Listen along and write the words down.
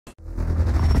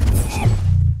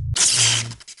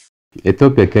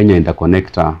Ethiopia-Kenya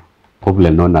Interconnector,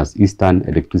 popularly known as Eastern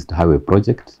Electricity Highway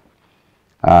Project.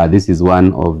 This is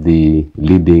one of the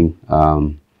leading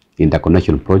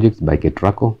interconnection projects by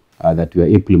KETRACO that we are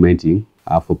implementing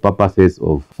for purposes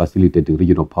of facilitating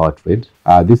regional power trade.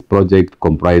 This project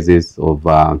comprises of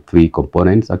three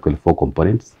components, actually four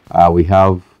components. We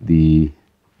have the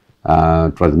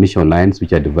transmission lines,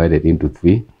 which are divided into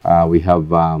three. We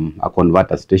have a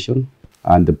converter station,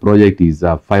 and the project is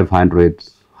 500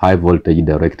 high voltage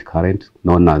direct current,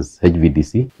 known as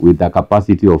HVDC, with a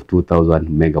capacity of 2,000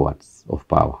 megawatts of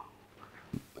power.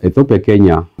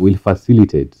 Ethiopia-Kenya will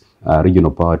facilitate regional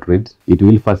power trade. It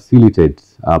will facilitate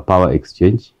power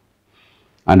exchange.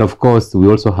 And of course, we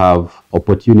also have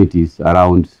opportunities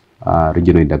around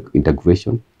regional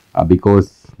integration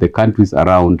because the countries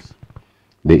around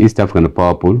the East African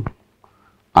Power Pool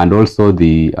and also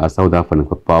the South African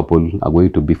Power Pool are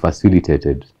going to be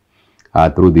facilitated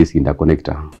through this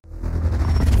interconnector.